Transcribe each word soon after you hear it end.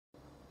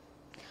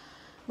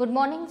Good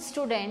morning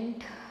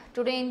student.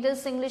 Today in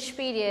this English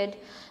period,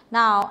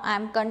 now I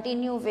am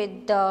continue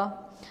with the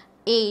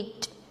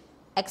 8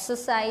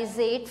 exercise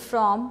 8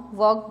 from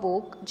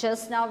workbook.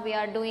 Just now we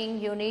are doing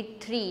unit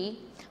 3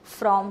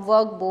 from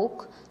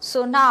workbook.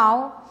 So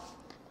now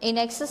in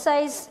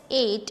exercise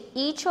 8,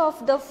 each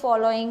of the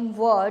following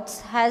words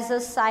has a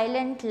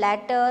silent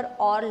letter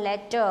or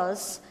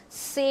letters.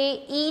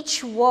 Say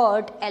each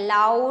word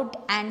aloud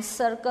and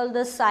circle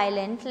the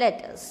silent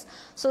letters.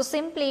 So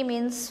simply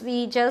means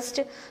we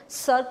just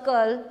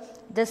circle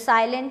the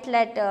silent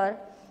letter,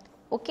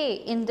 okay,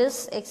 in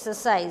this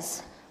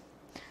exercise.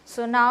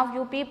 So now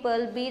you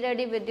people be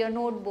ready with your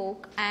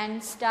notebook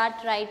and start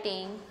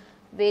writing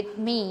with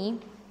me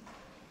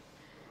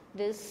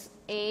this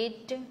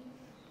 8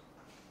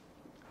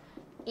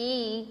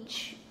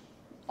 each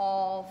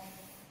of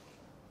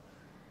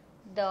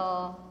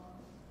the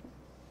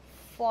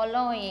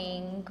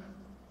following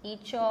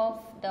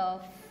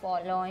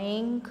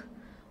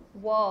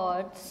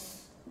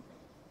words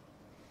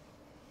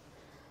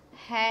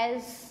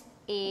has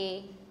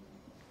a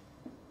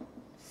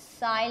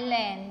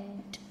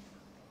silent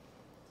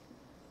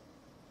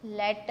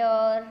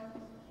letter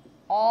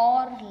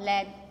or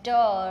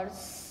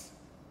letters.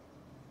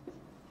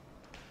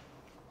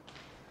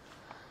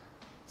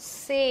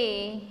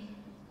 Say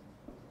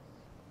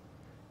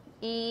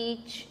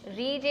each,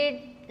 read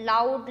it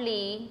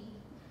loudly,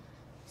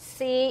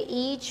 say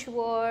each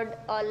word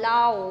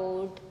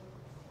aloud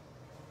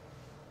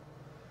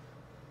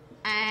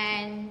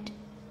and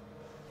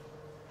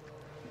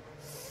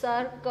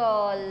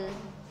circle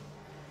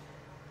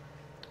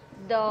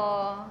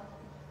the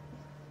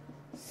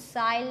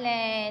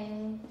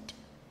silent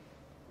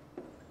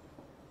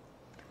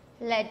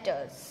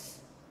letters.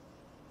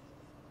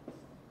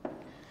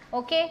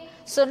 Okay,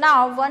 so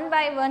now one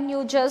by one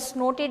you just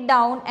note it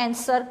down and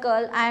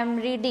circle. I am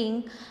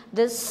reading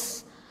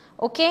this.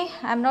 Okay,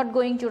 I am not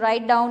going to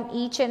write down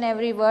each and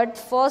every word.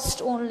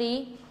 First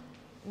only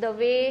the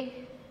way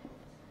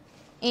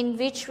in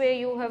which way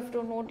you have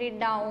to note it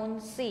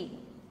down. See,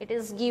 it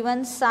is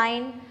given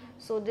sign.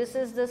 So this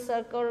is the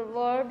circle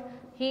word.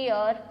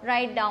 Here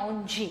write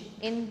down G.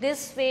 In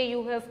this way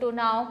you have to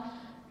now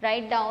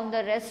write down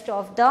the rest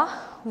of the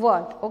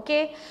word.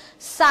 Okay,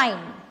 sign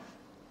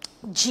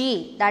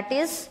G, that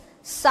is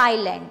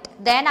silent.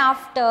 Then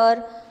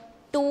after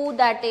 2,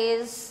 that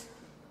is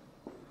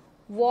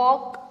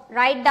walk,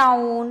 write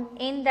down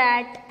in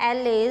that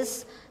L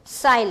is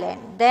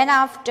silent. Then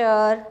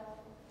after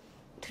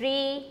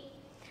 3,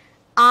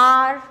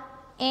 R,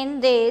 in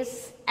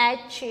this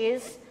H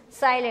is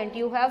silent.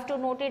 You have to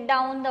note it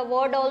down the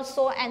word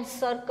also and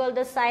circle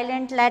the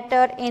silent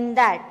letter in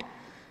that.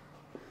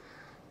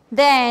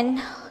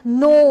 Then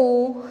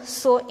no,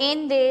 so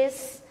in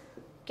this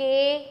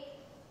K,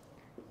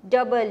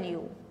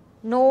 W,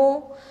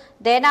 no.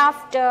 Then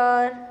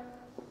after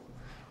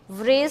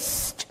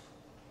wrist,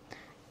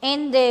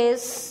 in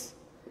this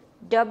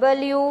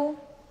W,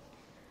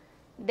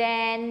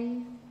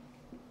 then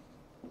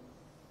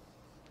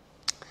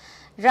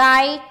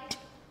right,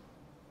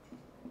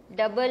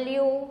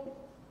 W,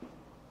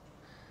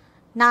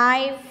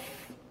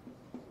 knife,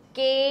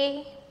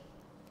 K,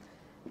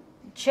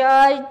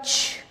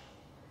 judge,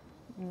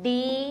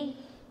 D,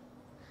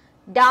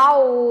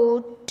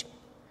 doubt,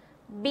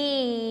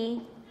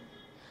 B,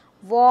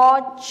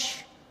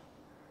 watch,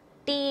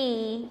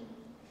 T.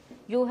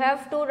 You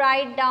have to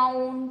write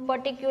down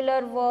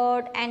particular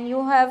word and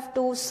you have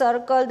to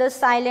circle the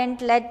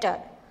silent letter.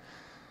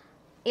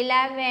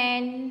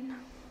 11,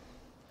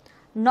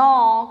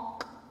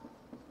 knock,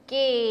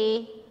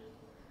 K,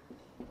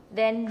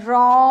 then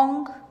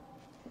wrong,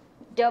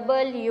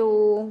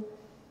 W,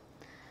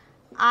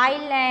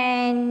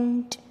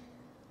 island,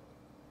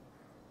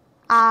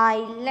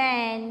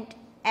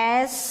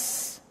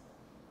 S,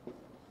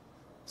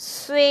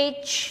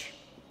 switch,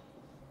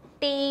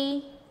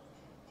 T,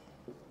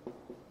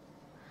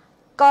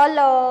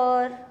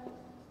 color,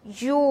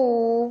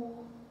 U,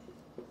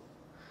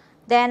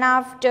 then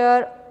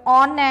after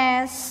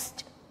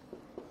honest,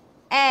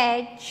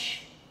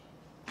 H,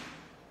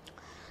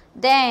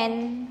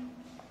 then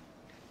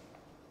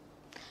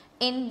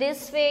in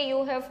this way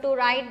you have to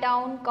write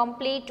down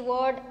complete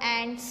word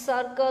and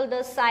circle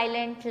the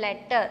silent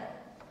letter.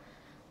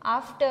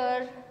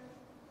 After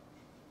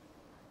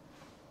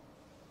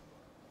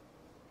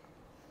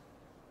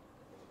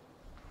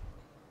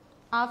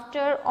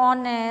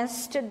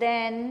honest,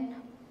 then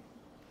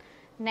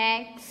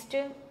next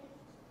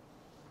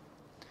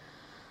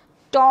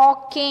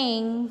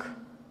talking,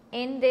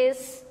 in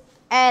this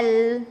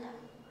L,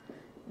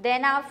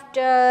 then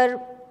after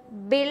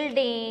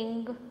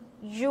building,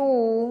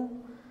 U,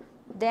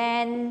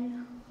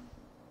 then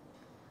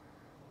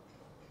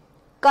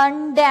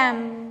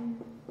condemn,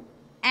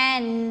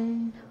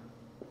 N,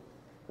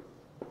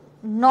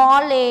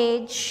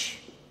 knowledge,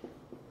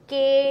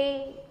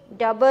 K,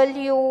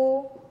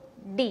 W,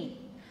 D.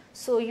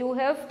 So you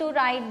have to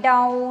write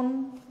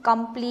down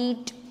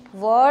complete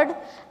word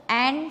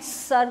and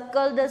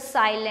circle the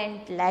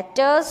silent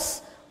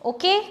letters,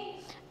 okay,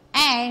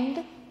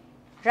 and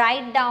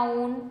write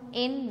down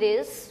in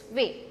this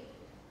way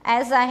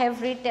as I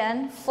have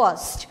written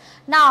first.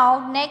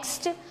 Now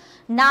next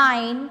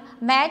 9,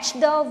 match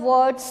the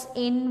words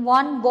in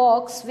one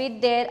box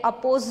with their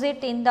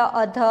opposite in the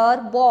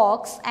other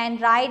box and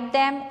write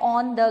them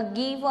on the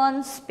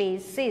given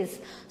spaces.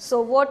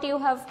 So what you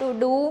have to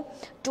do,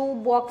 2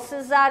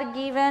 boxes are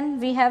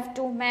given, we have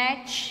to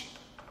match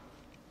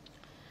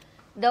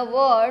the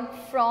word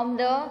from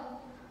the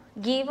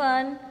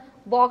given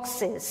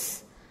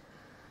boxes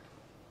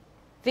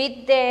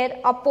with their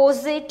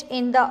opposite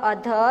in the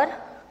other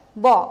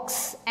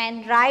box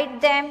and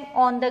write them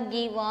on the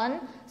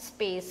given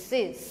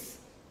spaces.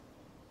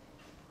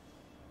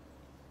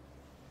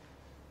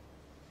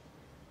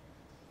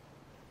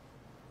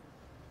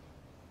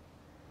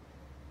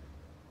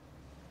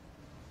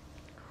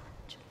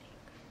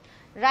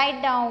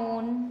 Write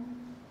down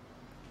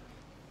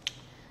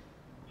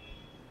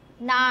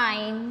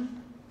 9,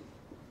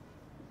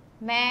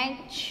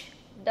 match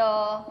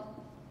the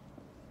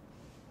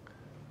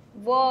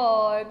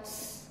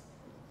words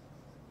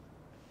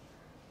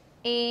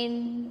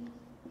in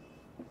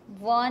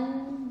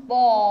one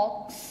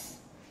box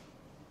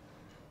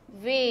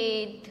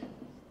with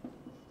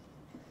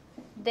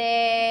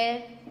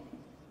their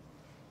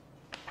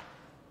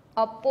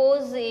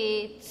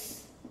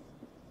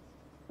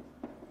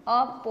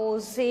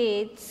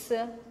opposites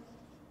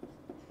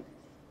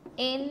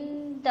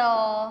in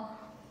the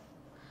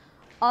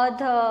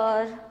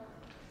other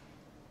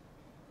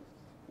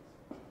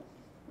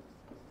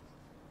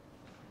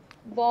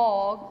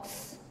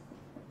box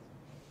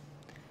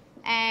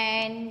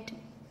and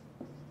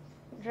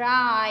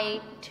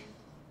write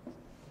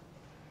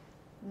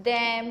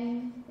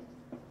them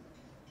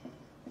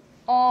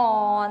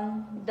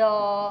on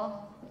the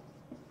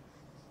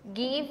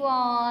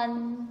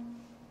given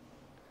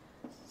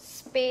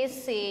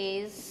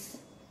spaces.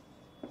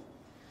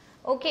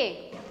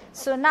 Okay,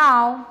 so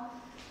now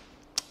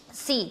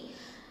see,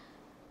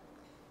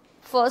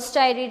 first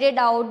I read it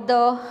out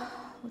the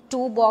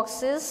 2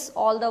 boxes,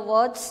 all the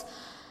words.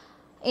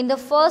 In the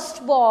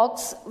first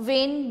box,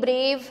 win,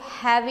 brave,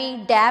 heavy,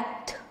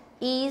 depth,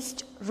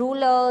 east,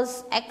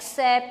 rulers,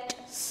 accept,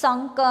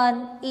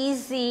 sunken,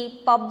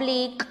 easy,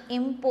 public,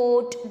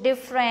 import,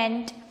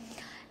 different.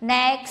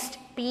 Next,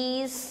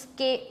 peace,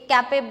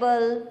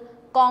 capable,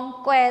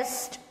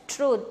 conquest,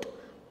 truth,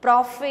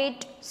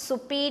 profit,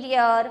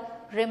 superior,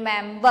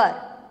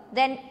 remember.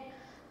 Then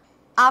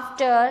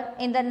after,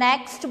 in the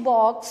next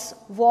box,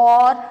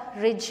 war,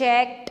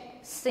 reject,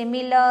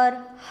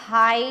 similar,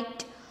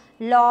 height,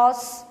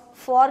 loss,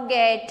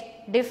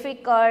 forget,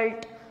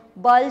 difficult,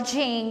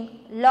 bulging,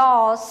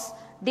 loss,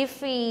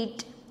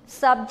 defeat,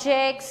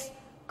 subjects,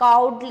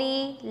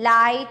 cowardly,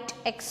 light,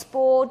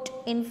 export,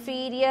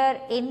 inferior,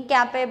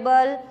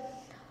 incapable,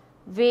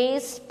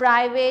 waste,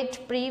 private,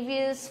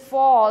 previous,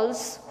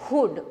 false,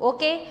 hood.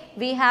 Okay,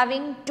 we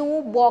having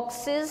 2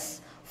 boxes.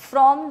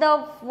 From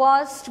the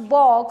first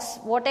box,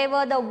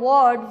 whatever the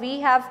word, we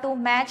have to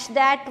match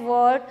that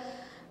word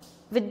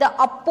with the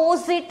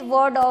opposite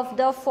word of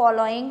the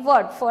following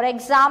word. For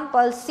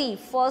example, see,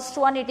 first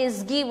one it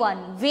is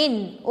given,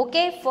 win.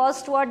 Okay,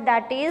 first word,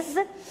 that is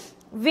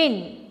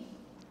win.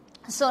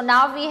 So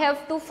now we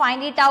have to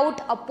find it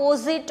out,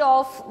 opposite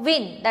of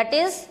win, that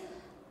is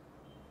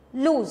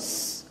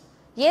lose.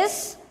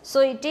 Yes,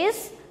 so it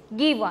is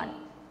given.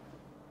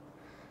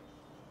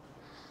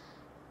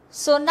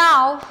 So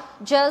now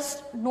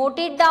just note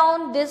it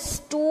down,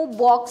 these 2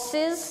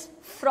 boxes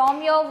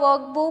from your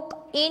workbook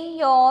in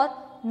your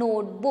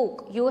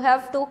notebook. You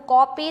have to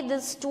copy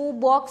these 2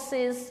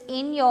 boxes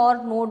in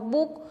your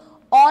notebook.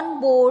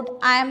 On board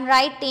I am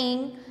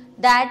writing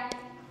that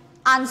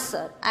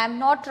answer, I am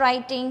not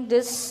writing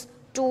these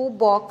 2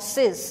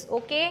 boxes.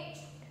 Okay,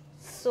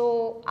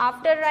 so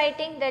after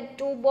writing that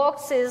 2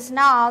 boxes,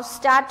 now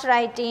start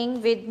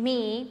writing with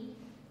me.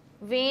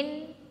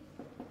 Win,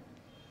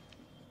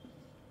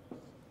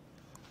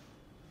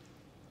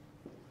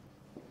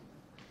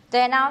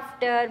 then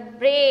after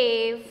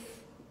brave,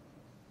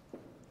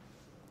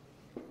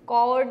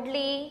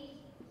 cowardly,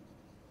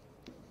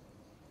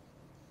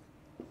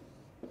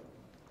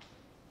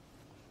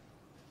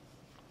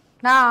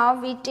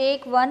 now we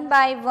take one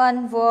by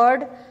one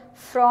word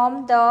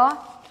from the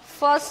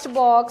first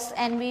box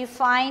and we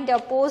find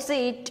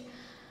opposite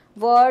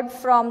word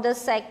from the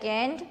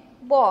second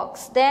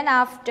box. Then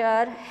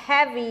after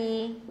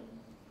heavy,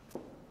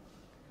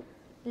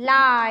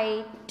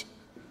 light,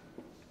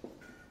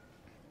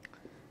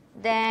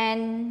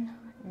 then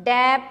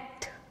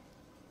depth,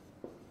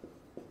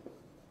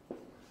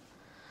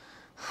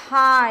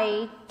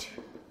 height,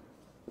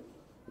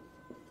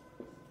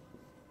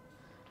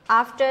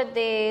 after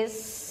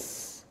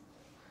this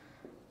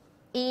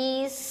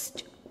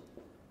east,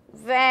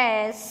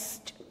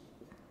 west,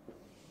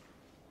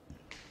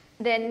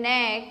 then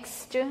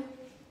next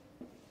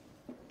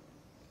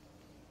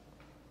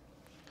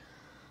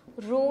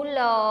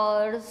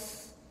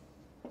rulers,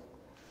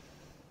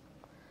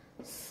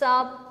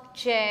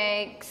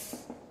 subjects,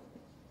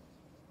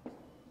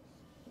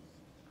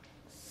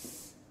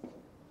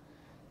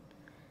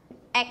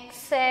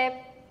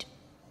 accept,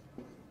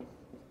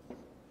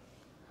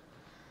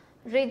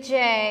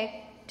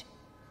 reject,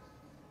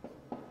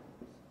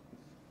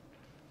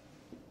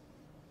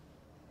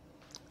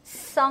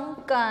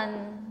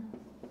 sunken,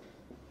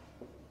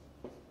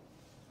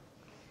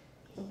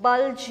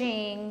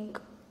 bulging,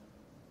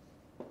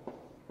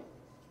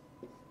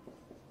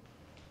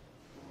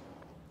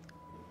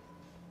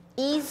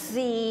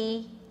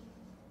 easy,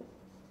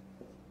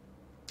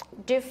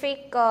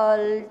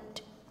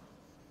 difficult,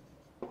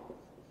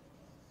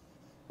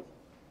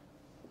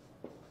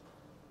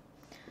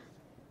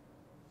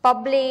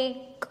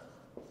 public,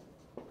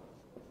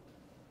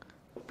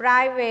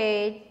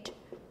 private.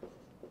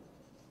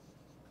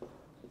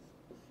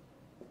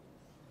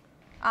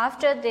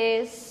 After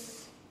this,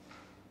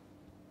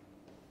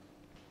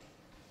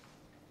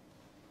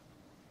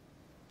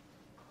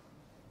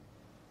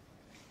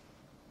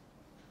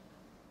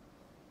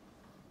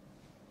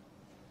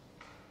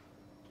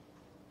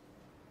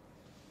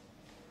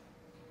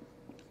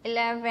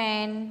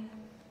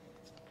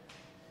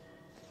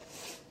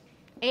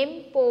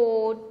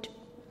 import,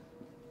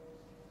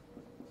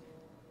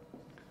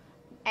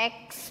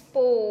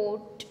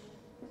 export,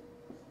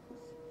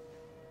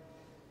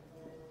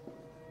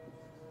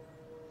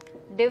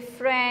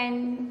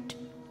 different,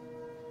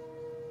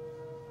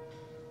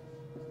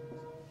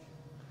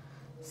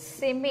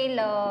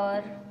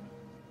 similar,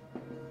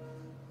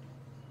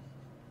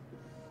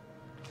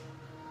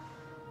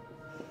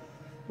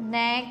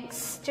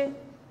 next,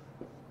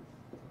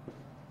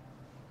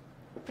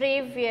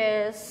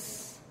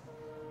 previous,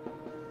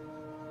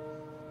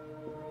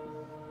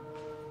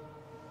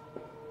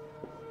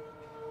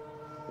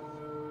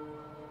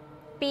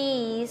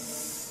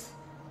 peace,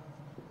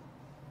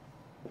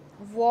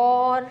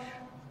 war,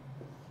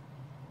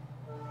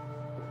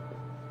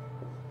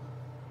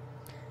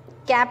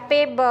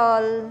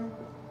 capable,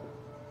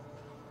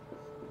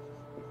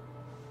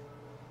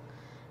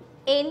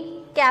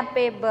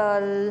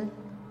 incapable,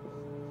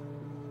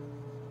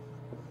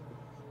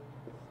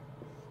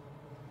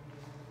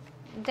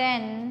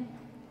 then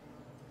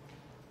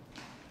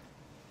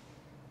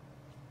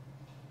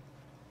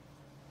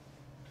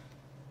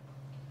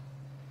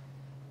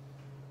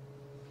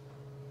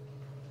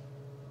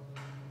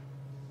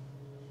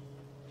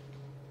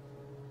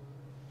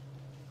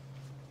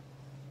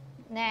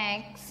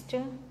next,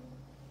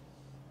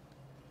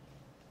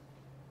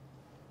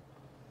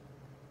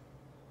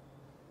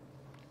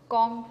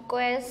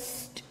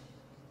 conquest,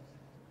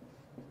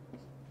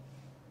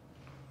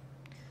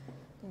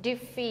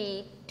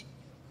 defeat,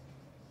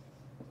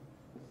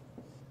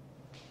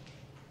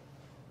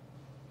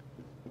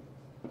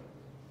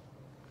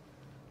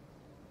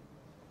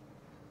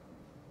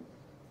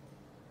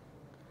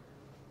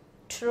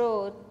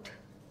 truth,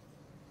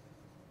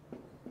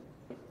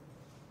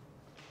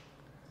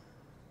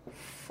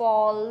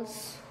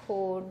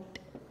 falsehood,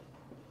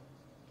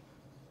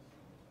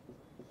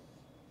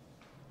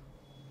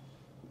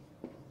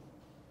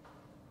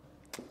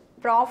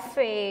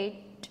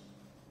 profit,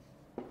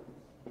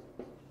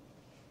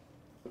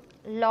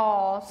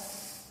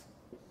 loss,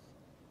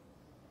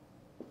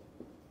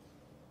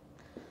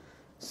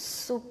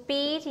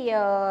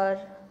 superior,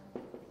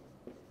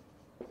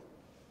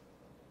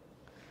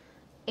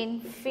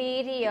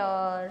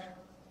 inferior,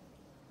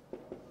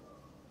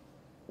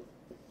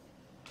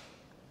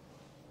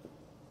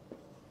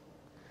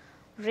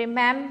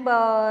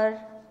 remember,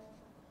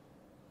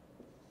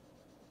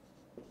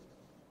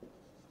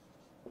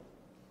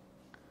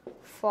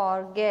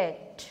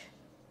 forget.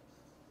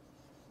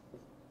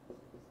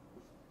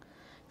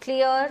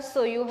 Clear?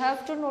 So you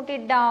have to note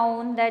it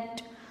down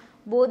that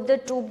both the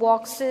two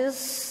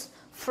boxes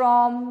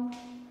from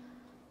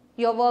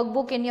your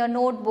workbook in your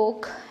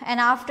notebook, and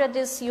after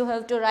this you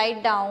have to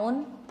write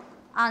down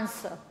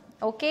answer.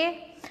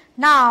 Okay?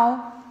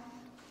 Now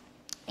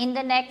in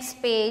the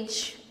next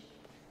page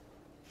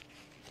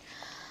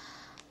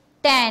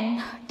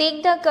 10,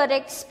 take the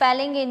correct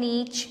spelling in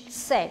each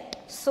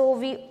set. So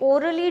we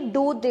orally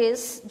do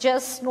this,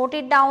 just note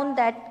it down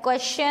that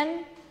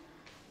question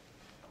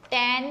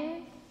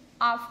 10.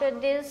 After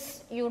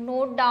this you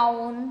note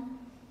down,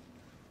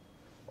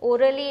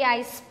 orally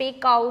I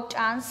speak out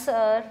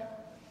answer,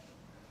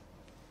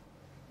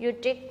 you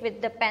tick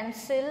with the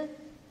pencil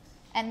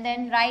and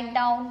then write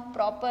down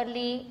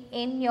properly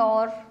in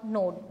your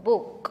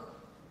notebook.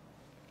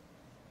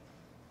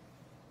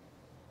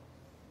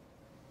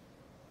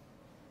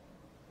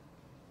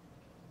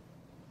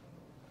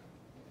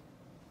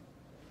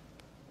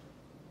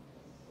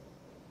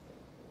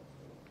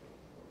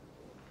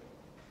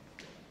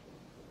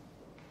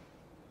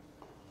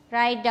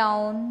 Write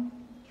down,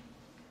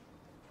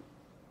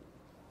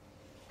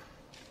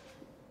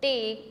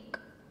 take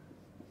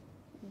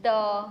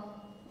the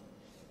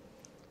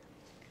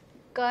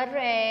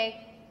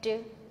correct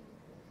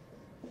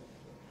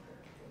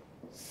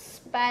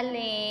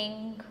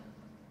spelling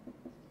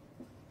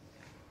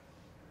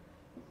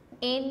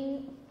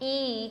in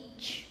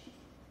each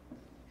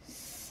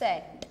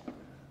set.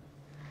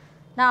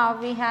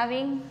 Now we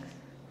having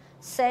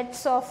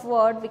sets of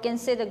words, we can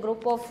say the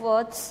group of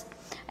words.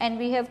 and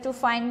we have to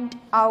find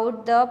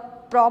out the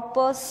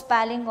proper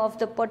spelling of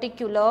the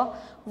particular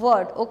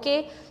word.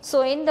 Okay,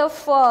 so in the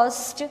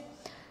first,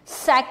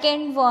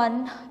 second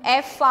one,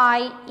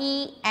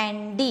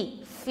 F-I-E-N-D,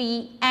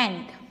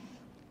 friend.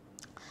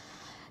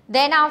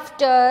 Then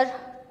after,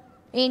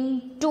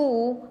 in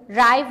 2,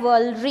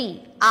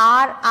 rivalry,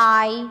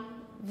 R-I-V-A-L-R-Y,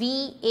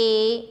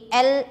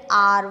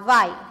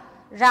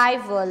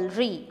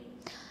 rivalry.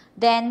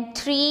 Then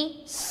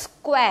 3,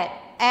 square,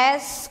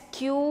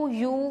 S-Q-U-A-R-E,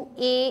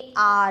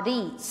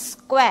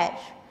 square.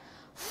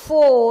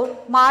 4,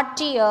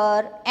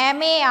 martyr,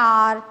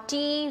 M-A-R-T-Y-R,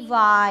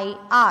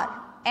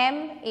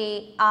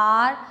 M-A-R-T-Y-R.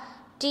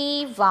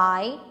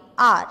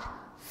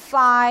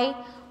 5,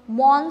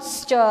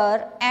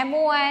 monster,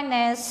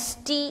 M-O-N-S-T-E-R,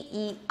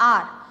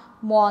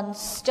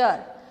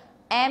 monster,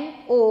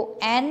 M-O-N-S-T-E-R.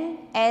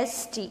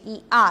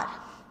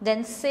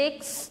 Then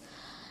 6,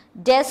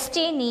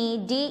 destiny,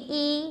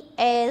 D-E-S-T-I-N-Y,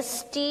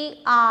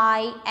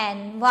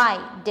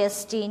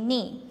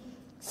 destiny.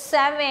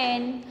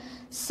 7,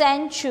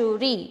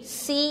 century,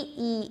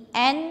 C-E-N-T-U-R-Y,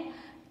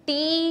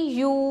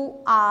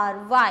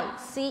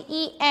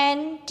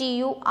 C-E-N-T-U-R-Y,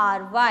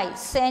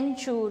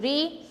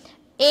 century.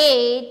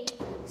 8,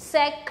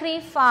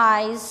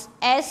 sacrifice,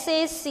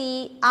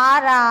 S-A-C-R-I-F-I-C-E,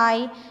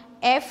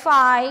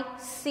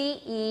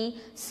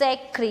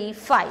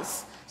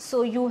 sacrifice.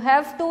 So you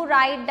have to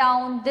write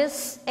down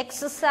this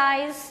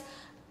exercise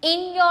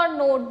in your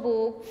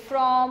notebook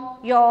from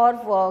your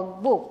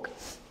workbook.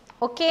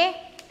 Okay.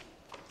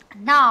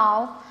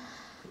 Now,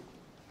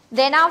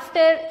 then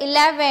after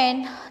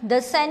 11,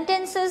 the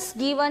sentences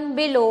given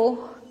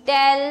below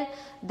tell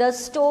the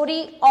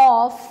story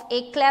of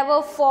a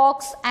clever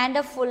fox and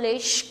a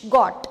foolish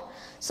goat.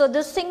 So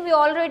this thing we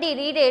already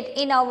read it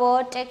in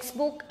our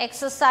textbook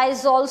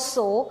exercise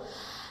also.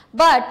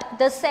 But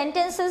the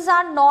sentences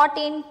are not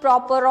in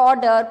proper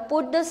order.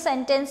 Put the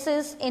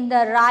sentences in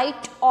the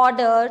right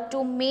order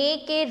to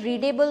make a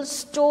readable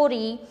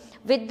story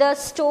with the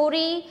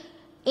story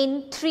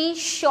in 3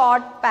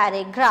 short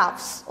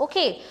paragraphs.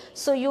 Okay,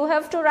 so you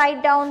have to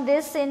write down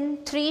this in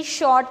 3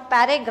 short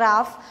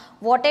paragraphs.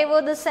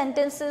 Whatever the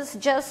sentences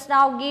just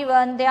now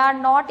given, they are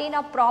not in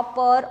a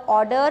proper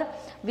order.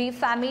 Be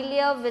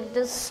familiar with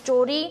this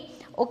story.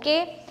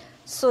 Okay.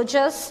 So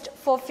just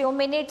for few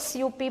minutes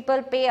you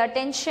people pay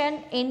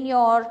attention in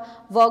your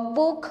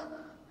workbook.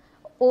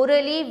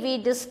 Orally we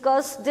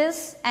discuss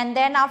this, and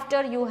then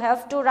after you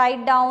have to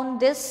write down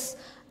this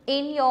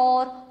in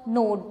your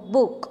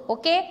notebook.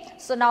 Okay.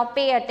 So now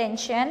pay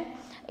attention.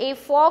 A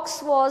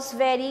fox was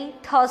very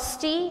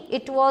thirsty.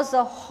 It was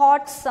a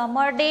hot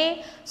summer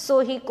day, so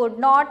he could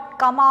not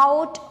come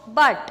out,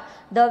 but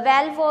the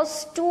well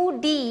was too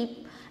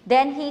deep.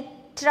 Then he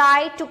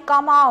tried to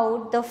come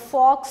out. The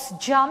fox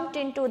jumped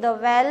into the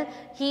well.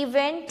 He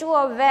went to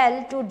a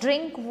well to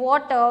drink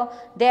water.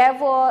 There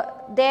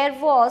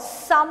was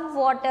some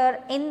water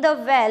in the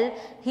well.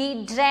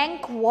 He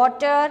drank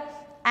water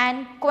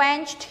and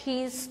quenched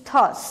his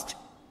thirst.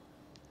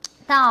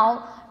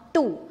 Now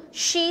 2.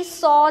 She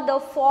saw the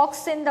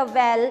fox in the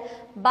well.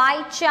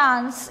 By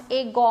chance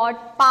a goat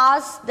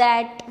passed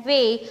that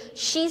way.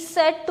 She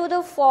said to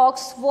the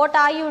fox, "What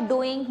are you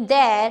doing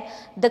there?"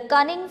 The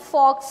cunning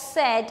fox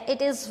said,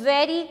 "It is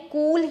very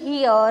cool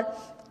here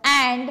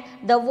and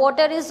the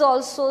water is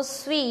also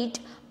sweet.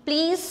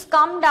 Please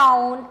come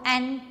down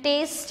and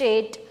taste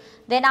it."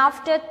 Then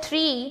after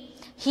 3,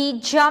 he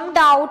jumped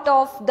out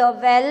of the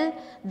well.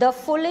 The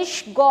foolish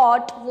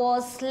goat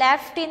was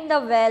left in the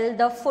well.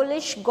 The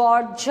foolish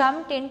goat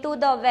jumped into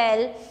the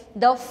well.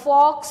 The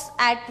fox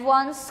at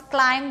once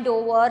climbed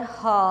over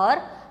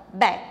her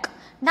back.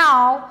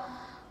 Now,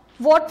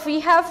 what we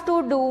have to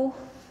do,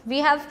 we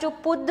have to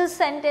put the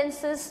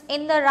sentences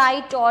in the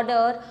right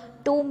order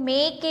to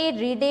make a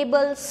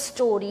readable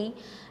story.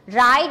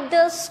 Write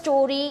the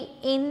story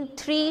in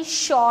 3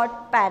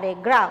 short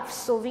paragraphs.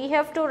 So we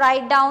have to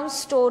write down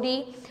story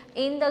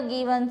in the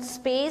given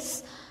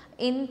space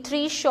in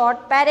 3 short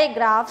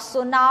paragraphs.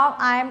 So now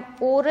I am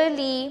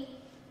orally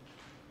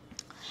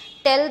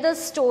tell the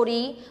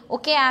story.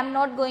 Okay, I am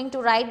not going to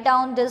write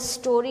down this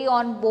story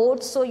on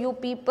board, so you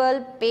people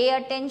pay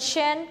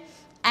attention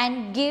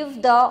and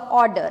give the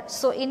order.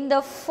 So in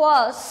the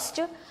first,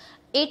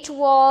 it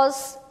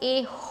was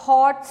a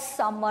hot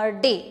summer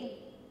day.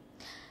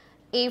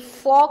 A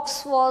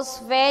fox was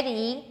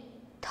very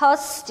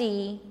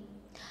thirsty.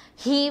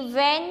 He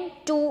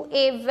went to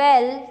a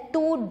well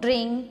to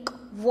drink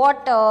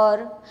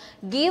water.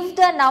 Give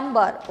the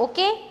number.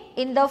 Okay,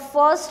 in the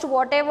first,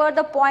 whatever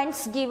the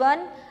points given,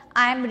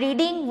 I am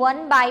reading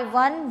one by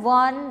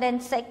one, then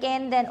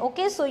second, then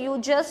okay. So you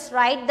just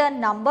write the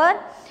number,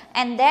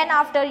 and then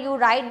after you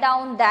write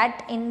down that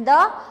in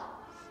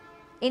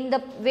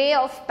the way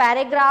of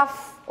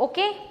paragraph.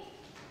 Okay.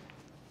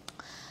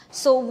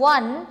 So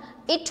 1,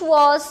 it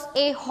was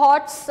a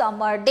hot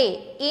summer day.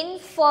 In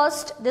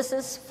first, this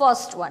is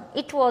first one.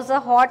 It was a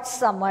hot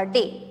summer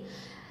day.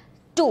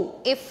 2,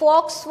 a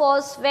fox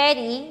was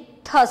very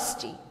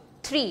thirsty.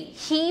 3,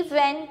 he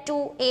went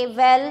to a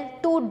well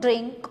to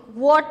drink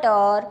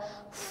water.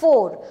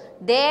 4,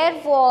 there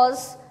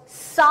was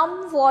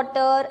some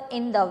water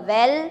in the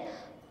well.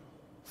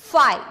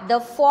 5. The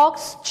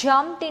fox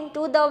jumped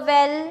into the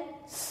well.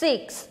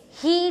 6.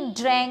 He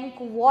drank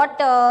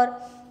water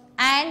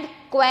and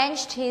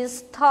quenched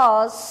his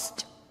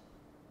thirst.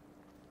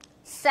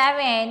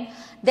 7.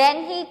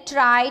 Then he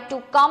tried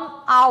to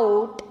come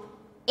out.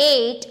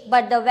 8.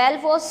 But the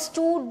well was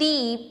too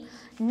deep.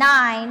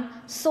 9.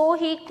 So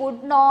he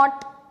could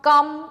not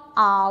come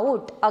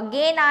out.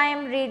 Again I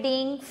am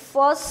reading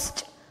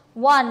first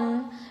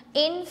one.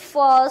 In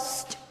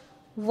first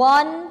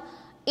one,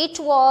 it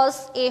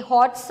was a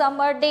hot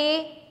summer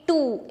day.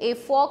 2. A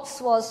fox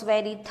was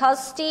very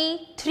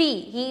thirsty.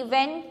 3. He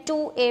went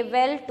to a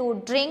well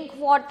to drink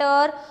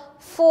water.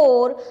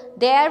 4.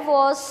 There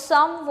was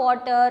some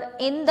water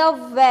in the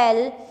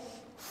well.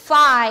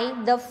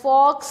 5. The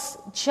fox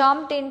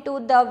jumped into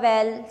the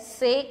well.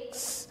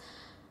 6.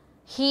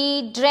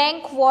 He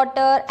drank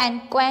water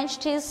and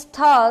quenched his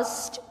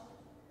thirst.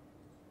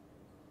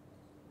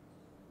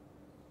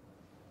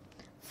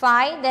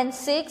 5. Then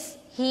 6.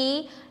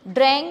 He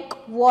drank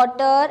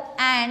water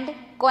and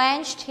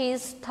quenched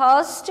his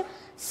thirst.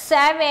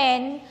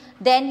 7.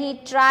 Then he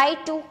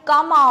tried to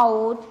come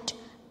out.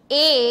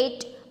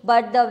 8.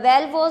 But the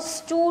well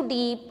was too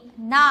deep.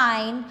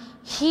 9.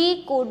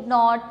 He could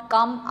not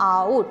come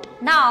out.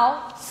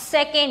 Now,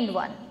 second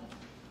one.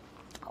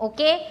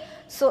 Okay.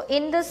 So,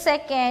 in the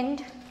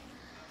second,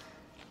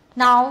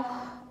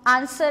 now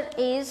answer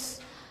is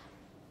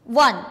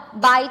 1.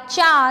 By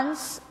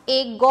chance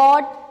a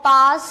god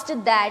passed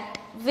that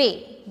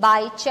way.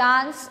 By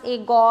chance a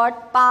god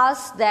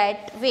passed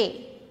that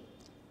way.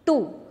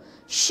 2.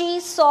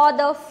 She saw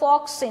the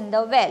fox in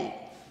the well.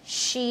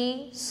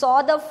 She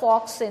saw the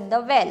fox in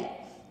the well.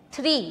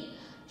 3.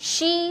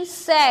 She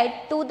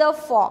said to the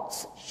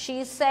fox.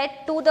 She said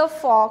to the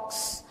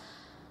fox,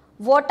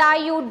 what are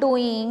you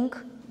doing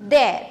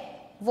there?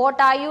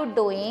 What are you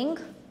doing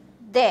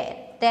there?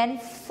 Then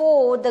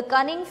 4. The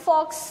cunning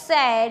fox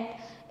said,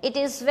 it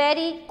is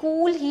very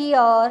cool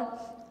here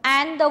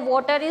and the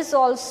water is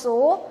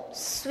also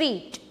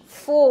sweet.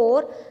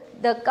 4.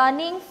 The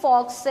cunning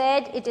fox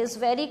said, it is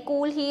very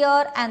cool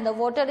here and the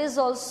water is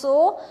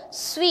also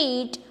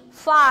sweet.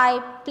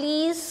 5.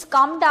 Please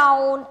come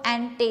down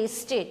and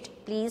taste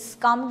it. Please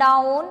come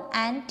down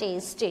and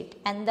taste it.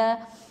 And the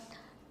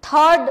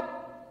third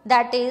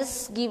that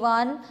is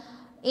given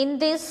in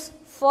this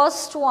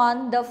first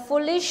one, the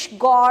foolish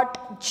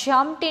goat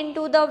jumped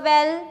into the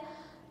well.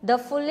 The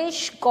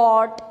foolish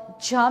goat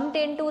jumped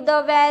into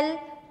the well.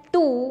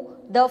 2.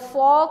 The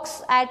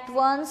fox at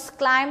once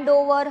climbed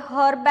over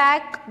her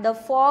back. The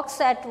fox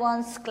at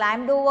once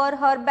climbed over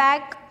her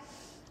back.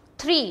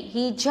 3.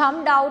 He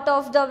jumped out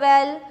of the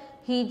well.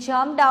 He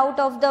jumped out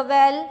of the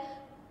well.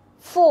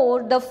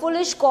 4. The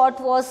foolish goat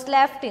was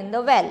left in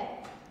the well.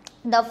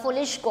 The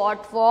foolish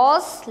goat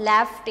was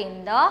left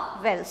in the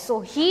well.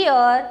 So,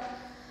 here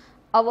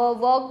our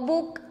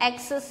workbook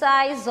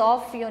exercise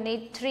of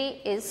unit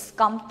 3 is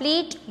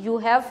complete. You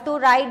have to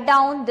write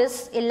down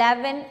this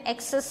 11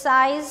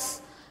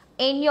 exercise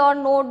in your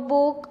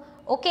notebook.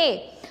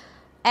 Okay.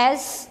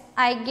 As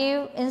I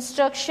give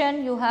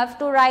instruction, you have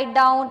to write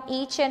down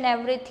each and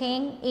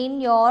everything in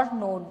your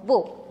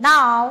notebook.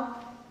 Now,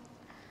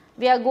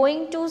 we are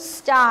going to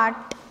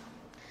start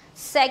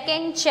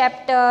second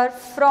chapter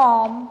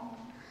from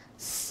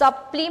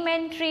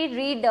supplementary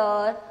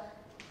reader,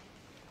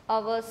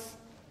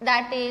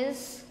 that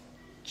is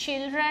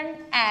children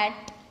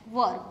at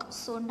work.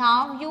 So,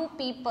 now you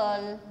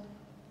people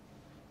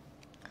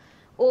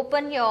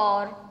open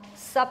your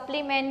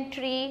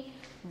supplementary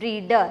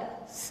reader,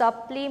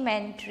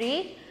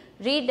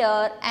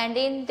 and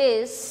in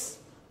this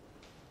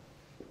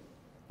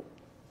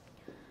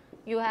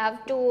you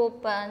have to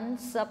open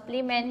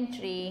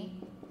supplementary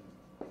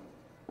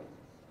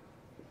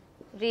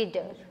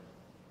reader,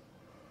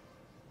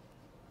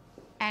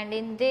 and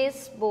in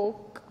this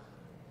book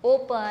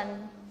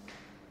open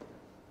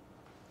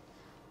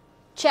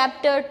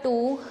chapter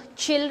 2,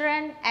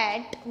 children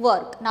at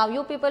work. Now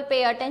you people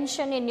pay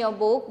attention in your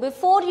book.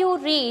 Before you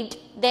read,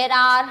 there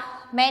are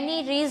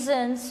many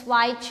reasons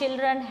why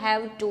children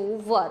have to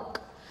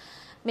work.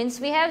 Means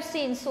we have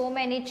seen so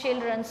many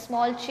children,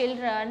 small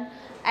children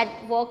at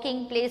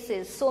working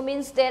places. So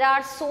means there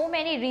are so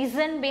many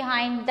reasons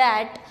behind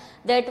that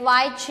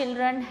why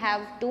children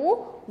have to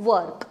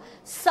work.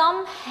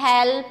 Some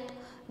help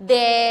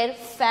their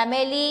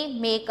family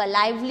make a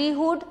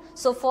livelihood.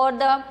 So for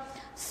the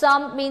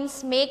some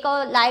means make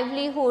a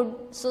livelihood.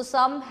 So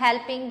some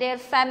helping their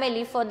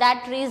family for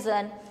that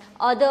reason.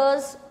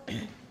 Others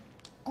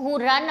who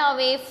run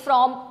away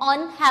from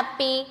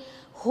unhappy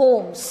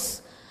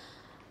homes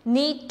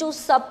need to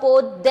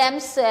support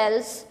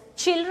themselves.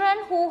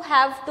 Children who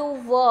have to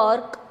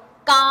work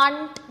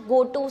can't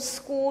go to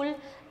school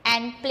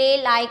and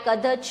play like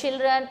other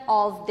children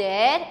of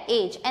their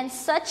age, and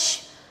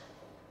such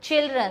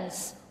children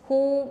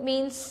who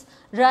means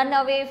run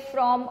away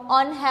from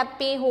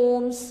unhappy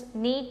homes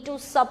need to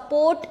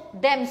support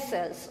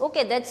themselves.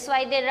 Okay, that's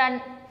why they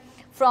run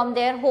from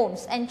their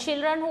homes. And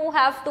children who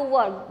have to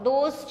work,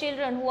 those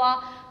children who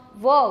are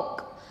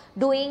work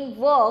doing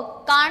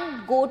work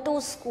can't go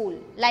to school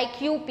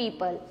like you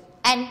people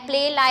and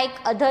play like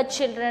other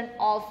children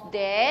of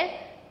their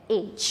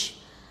age.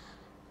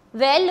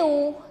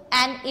 Velu,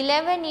 an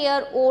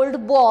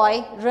 11-year-old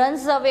boy,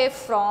 runs away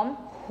from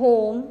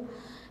home.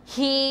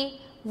 He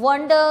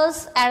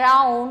wanders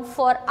around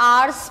for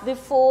hours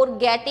before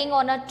getting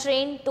on a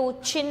train to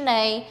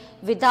Chennai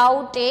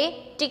without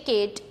a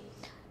ticket.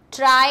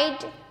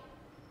 Tired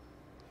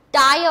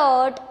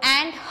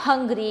and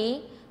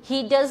hungry,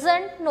 he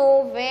doesn't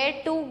know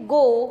where to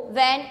go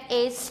when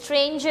a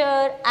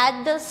stranger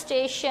at the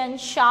station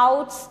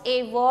shouts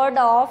a word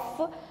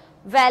of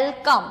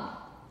welcome.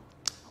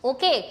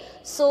 Okay,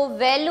 so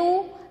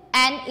Velu,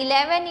 an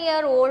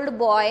 11-year-old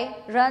boy,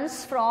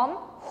 runs from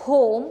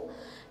home.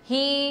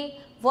 He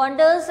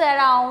wanders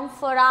around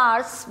for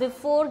hours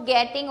before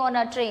getting on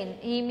a train.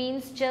 He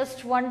means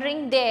just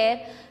wandering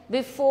there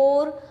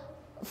for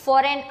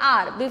an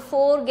hour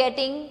before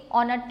getting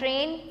on a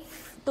train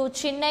to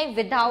Chennai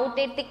without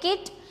a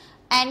ticket,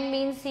 and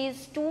means he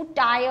is too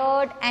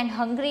tired and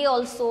hungry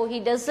also. He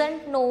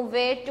doesn't know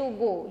where to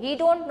go. He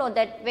don't know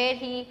that where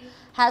he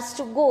has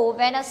to go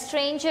when a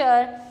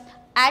stranger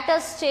at a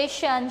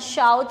station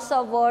shouts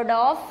a word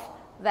of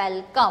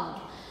welcome.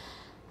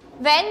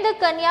 When the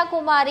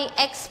Kanyakumari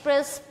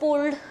Express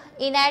pulled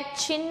in at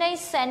Chennai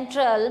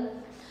Central,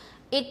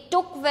 it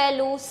took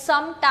Velu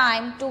some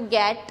time to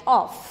get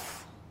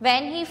off.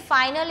 When he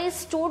finally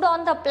stood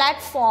on the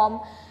platform,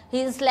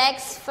 his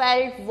legs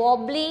felt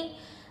wobbly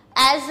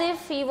as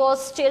if he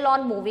was still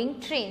on moving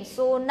train.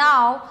 So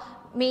now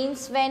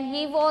means when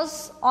he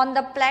was on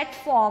the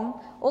platform,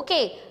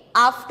 okay,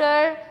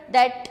 after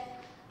that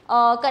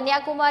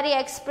Kanyakumari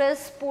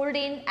Express pulled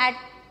in at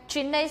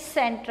Chennai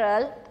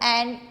Central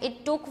and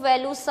it took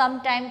Velu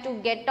some time to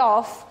get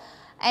off,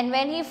 and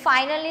when he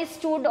finally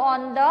stood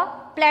on the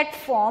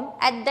platform,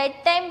 at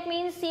that time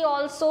means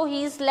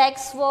his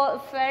legs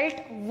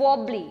felt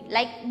wobbly,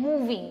 like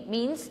moving,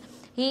 means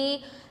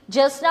he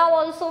just now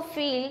also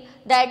feel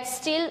that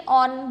still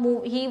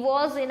he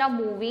was in a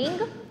moving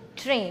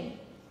train.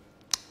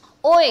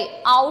 Oi,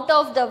 out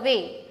of the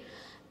way.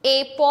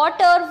 A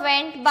porter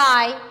went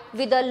by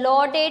with a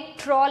loaded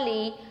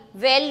trolley.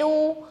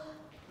 Velu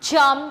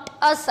jumped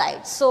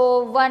aside.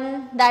 So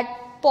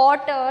that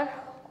porter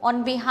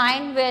on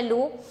behind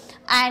Velu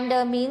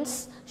and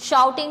means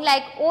shouting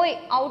like, oi,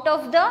 out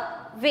of the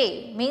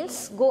way,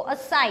 means go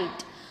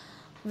aside.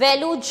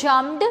 Velu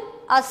jumped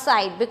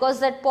aside because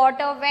that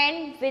porter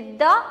went with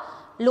the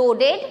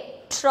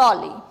loaded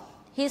trolley.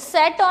 He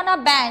sat on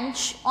a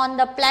bench on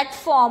the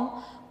platform,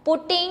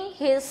 putting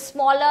his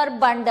smaller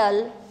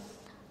bundle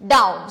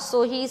down.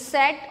 So he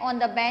sat on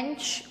the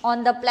bench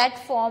on the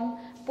platform,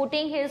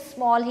 putting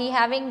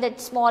having that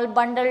small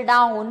bundle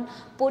down,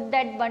 put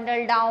that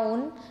bundle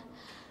down.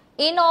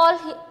 In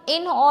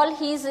all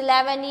his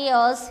 11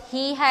 years,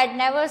 he had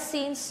never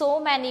seen so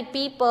many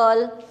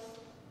people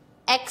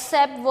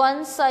except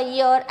once a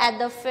year at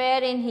the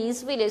fair in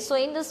his village. So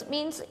in this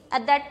means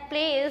at that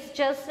place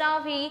just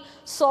now he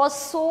saw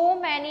so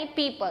many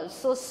people.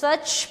 So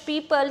such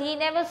people he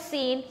never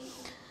seen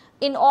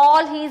in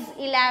all his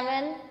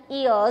 11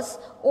 years.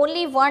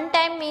 Only one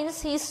time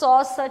means he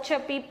saw such a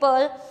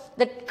people,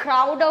 the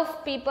crowd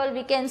of people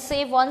we can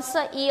say once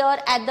a year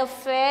at the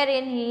fair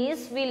in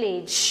his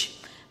village.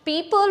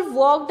 People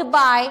walked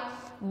by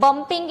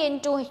bumping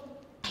into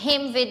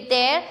him with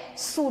their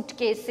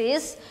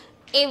suitcases.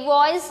 A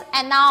voice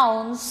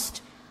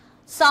announced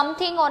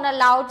something on a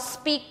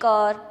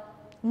loudspeaker.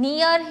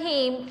 Near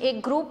him,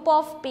 a group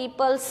of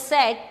people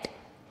sat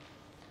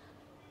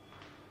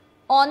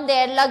on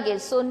their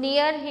luggage. So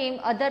near him,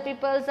 other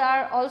people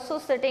are also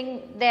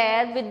sitting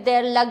there with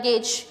their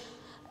luggage,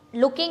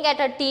 looking at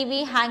a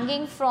TV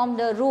hanging from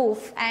the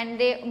roof, and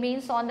they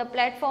means on the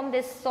platform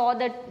they saw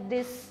that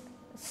the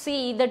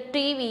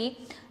TV.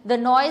 The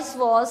noise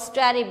was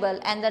terrible,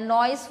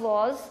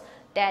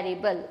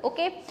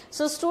 Okay,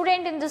 so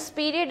student, in this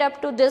period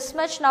up to this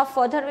much. Now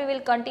further we will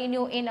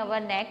continue in our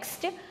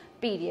next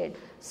period.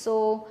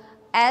 So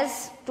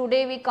as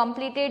today we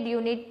completed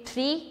unit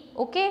 3,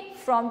 okay,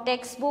 from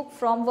textbook,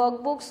 from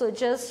workbook. So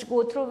just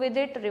go through with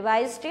it,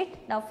 revised it.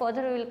 Now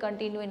further we will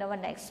continue in our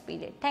next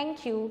period.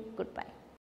 Thank you. Goodbye.